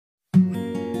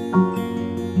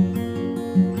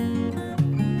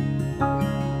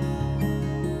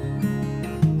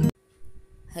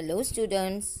Hello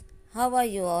students, how are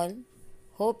you all?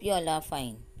 Hope you all are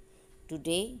fine.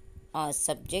 Today our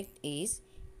subject is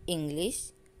English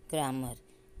grammar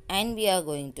and we are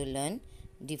going to learn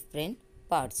different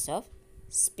parts of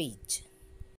speech.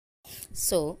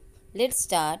 So let's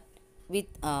start with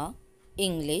our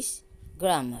English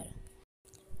grammar.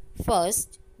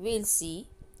 First we'll see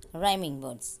rhyming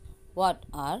words. What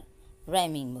are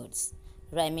rhyming words?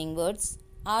 Rhyming words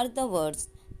are the words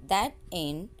that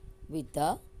end with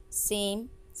the same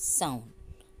sound.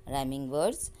 Rhyming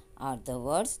words are the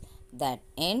words that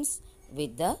ends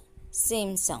with the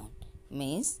same sound.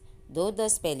 Means though the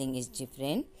spelling is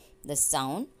different, the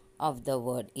sound of the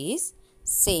word is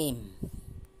same.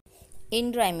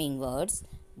 In rhyming words,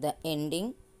 the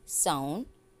ending sound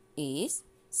is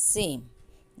same.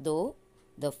 Though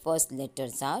the first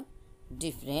letters are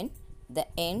different, the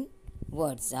end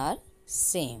words are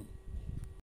same.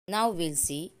 Now we'll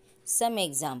see some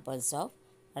examples of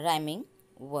rhyming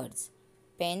words.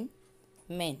 Pen,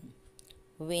 men,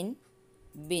 win,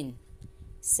 bin,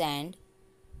 sand,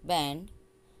 band,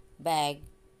 bag,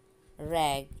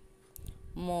 rag,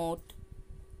 moat,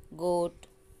 goat,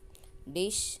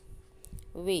 dish,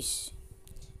 wish,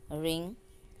 ring,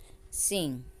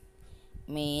 sing,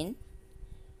 main,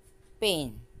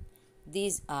 pain.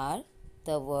 These are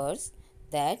the words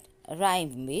that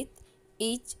rhyme with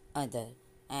each other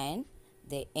and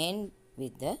they end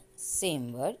with the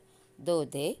same word, though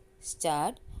they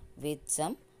start with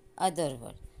some other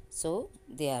word. So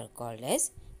they are called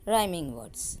as rhyming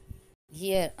words.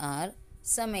 Here are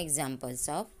some examples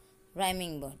of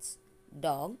rhyming words.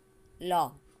 Dog,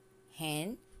 log,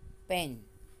 hen, pen,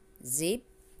 zip,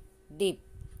 dip,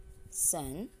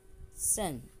 sun,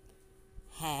 sun,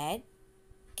 hat,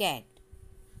 cat.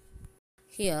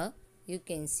 Here you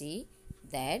can see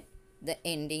that the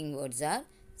ending words are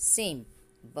same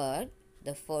but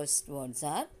the first words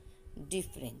are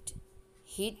different.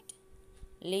 Hit,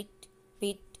 lit,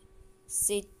 pit,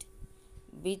 sit,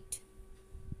 bit,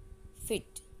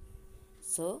 fit.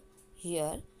 So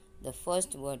here the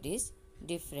first word is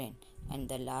different and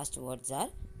the last words are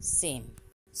same.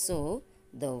 So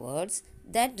the words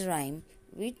that rhyme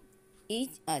with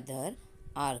each other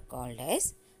are called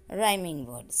as rhyming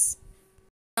words.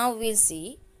 Now we'll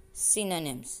see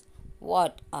synonyms.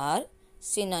 What are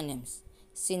synonyms?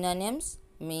 Synonyms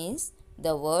means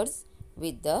the words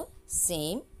with the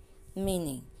same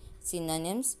meaning.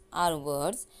 Synonyms are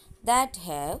words that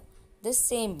have the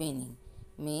same meaning.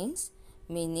 Means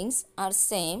meanings are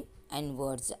same and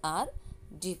words are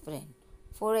different.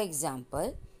 For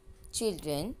example,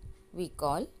 children we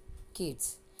call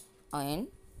kids and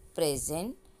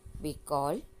present we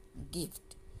call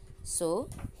gift. So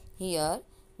here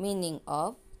meaning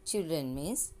of children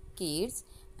means kids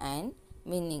and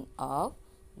meaning of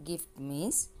gift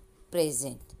means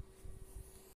present.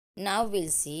 Now we'll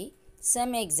see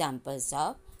some examples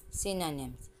of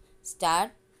synonyms.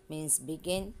 Start means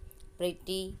begin,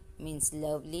 pretty means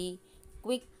lovely,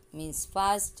 quick means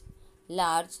fast,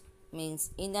 large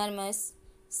means enormous,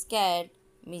 scared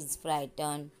means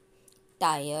frightened,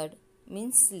 tired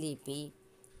means sleepy,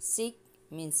 sick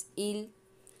means ill,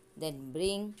 then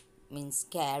bring means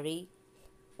carry,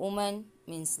 woman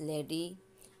means lady,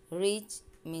 rich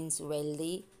means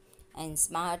wealthy, and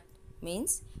smart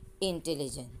means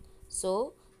intelligent.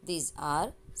 So these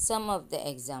are some of the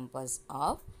examples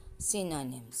of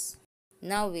synonyms.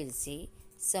 Now we'll see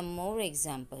some more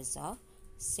examples of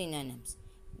synonyms.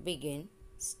 Begin,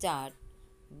 start,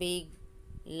 big,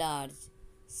 large,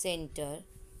 center,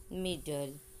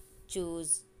 middle,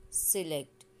 choose,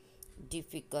 select,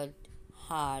 difficult,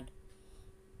 hard,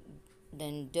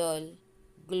 then dull,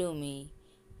 gloomy,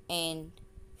 end,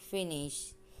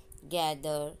 finish,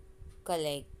 gather,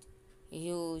 collect,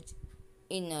 huge,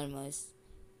 enormous,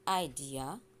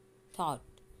 idea, thought,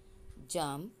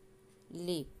 jump,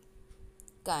 leap,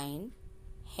 kind,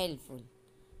 helpful,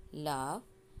 laugh,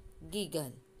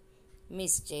 giggle,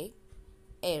 mistake,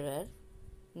 error,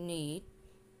 neat,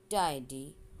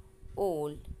 tidy,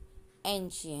 old,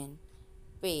 ancient,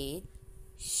 paid,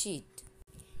 sheet,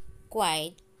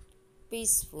 quiet,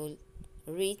 peaceful,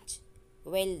 rich,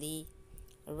 wealthy,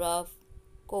 rough,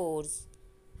 coarse,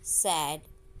 sad,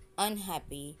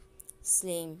 unhappy,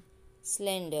 slim,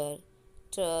 slender,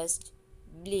 trust,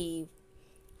 believe,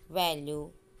 value,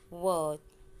 worth,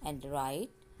 and right,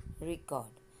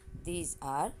 record. These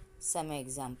are some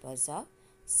examples of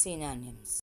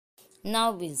synonyms.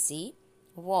 Now we'll see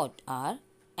what are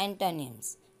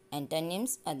antonyms.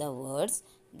 Antonyms are the words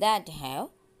that have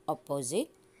opposite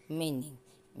meaning.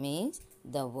 Means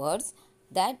the words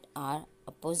that are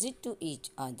opposite to each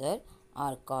other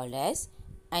are called as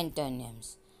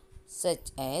antonyms.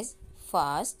 such as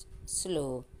fast,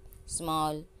 slow,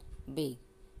 small, big.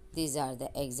 These are the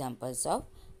examples of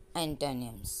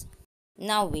antonyms.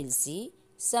 Now we'll see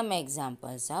some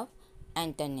examples of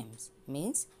antonyms,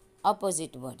 means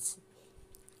opposite words.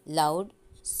 Loud,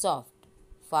 soft,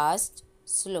 fast,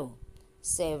 slow,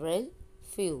 several,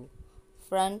 few,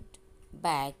 front,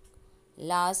 back,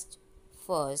 last,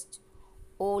 first,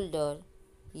 older,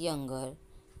 younger,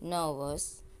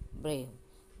 nervous, brave.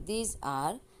 These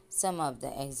are some of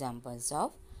the examples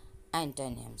of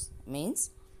antonyms,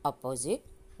 means opposite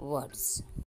words.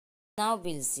 Now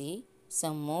we'll see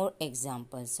some more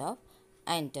examples of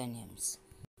antonyms.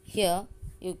 Here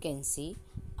you can see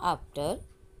after,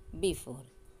 before,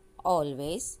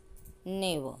 always,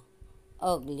 never,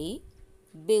 ugly,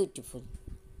 beautiful,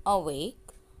 awake,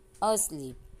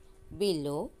 asleep,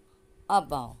 below,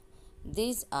 above.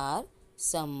 These are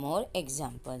some more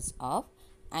examples of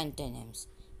antonyms,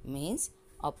 means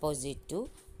opposite to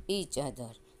each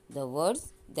other. The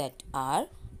words that are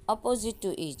opposite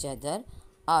to each other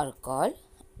are called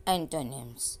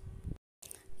antonyms.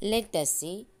 Let us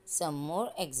see some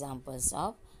more examples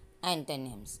of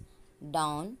antonyms.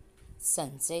 Dawn,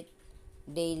 sunset,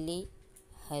 daily,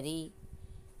 hurry,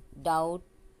 doubt,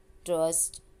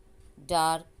 trust,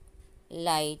 dark,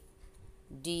 light,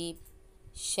 deep,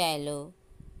 shallow,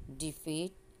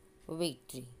 defeat,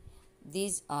 victory.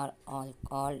 These are all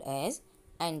called as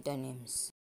antonyms.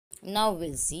 Now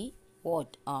we'll see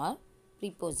what are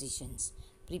prepositions.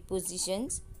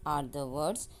 Prepositions are the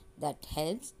words that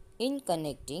helps in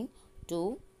connecting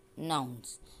two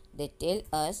nouns. They tell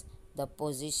us the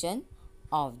position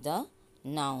of the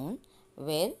noun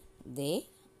where they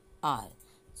are.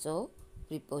 So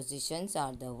prepositions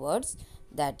are the words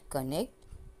that connect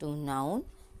to noun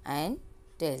and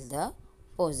tell the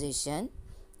position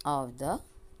of the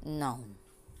noun.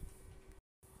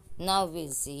 Now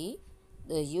we'll see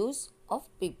the use of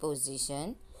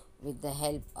preposition with the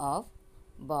help of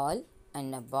ball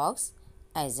and a box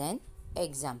as an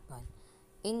example.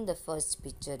 In the first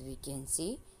picture we can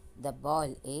see the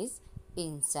ball is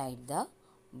inside the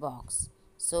box.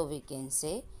 So we can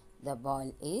say the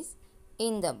ball is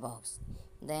in the box.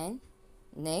 Then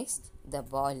next the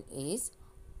ball is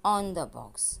on the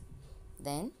box.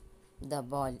 Then the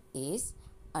ball is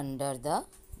under the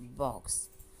box.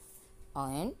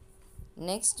 And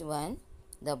next one,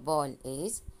 the ball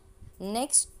is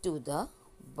next to the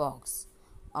box,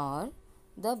 or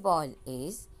the ball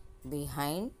is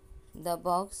behind the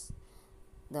box.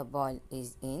 The ball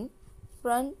is in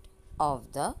front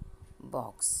of the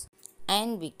box.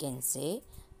 And we can say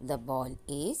the ball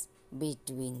is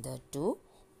between the two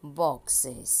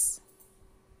boxes.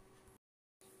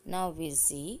 Now we'll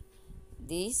see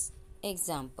these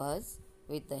examples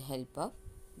with the help of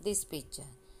this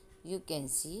picture. You can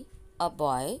see a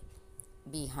boy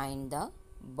behind the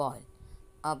ball.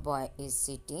 A boy is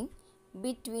sitting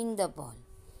between the ball.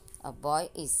 A boy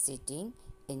is sitting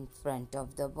in front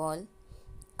of the ball.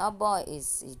 A boy is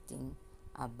sitting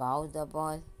above the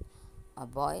ball. A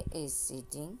boy is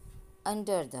sitting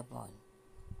under the ball.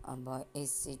 A boy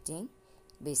is sitting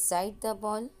beside the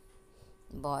ball.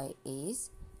 Boy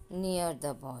is near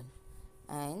the ball.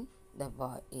 And the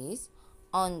boy is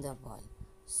on the ball.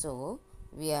 So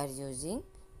we are using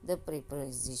the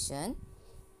preposition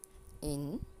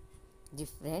in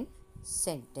different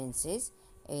sentences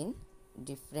in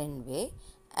different way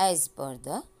as per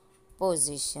the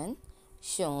position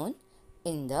shown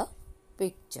in the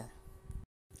picture.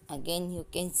 Again you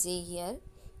can see here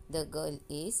the girl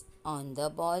is on the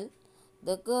ball.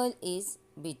 The girl is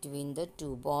between the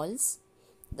two balls.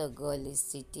 The girl is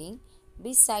sitting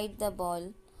beside the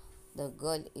ball. The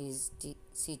girl is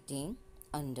sitting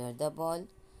under the ball.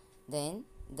 Then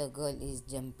the girl is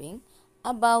jumping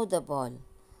above the ball.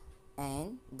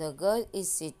 And the girl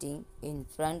is sitting in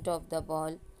front of the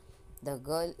ball. The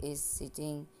girl is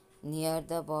sitting near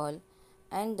the ball.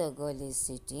 And the girl is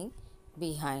sitting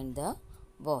behind the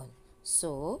ball.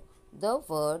 So the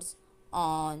words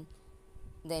on,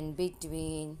 then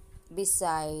between,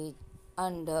 beside,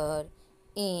 under,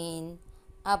 in,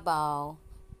 above,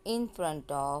 in front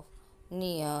of,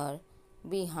 near,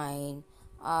 behind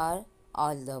are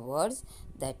all the words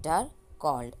that are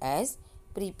called as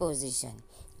preposition,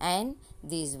 and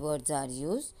these words are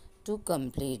used to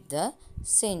complete the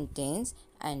sentence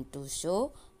and to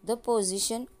show the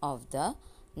position of the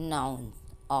noun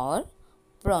or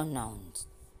pronouns.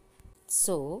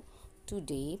 So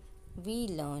today we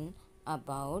learn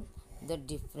about the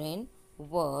different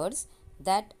words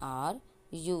that are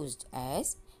used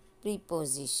as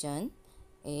preposition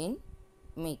in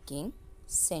making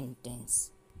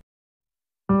sentence.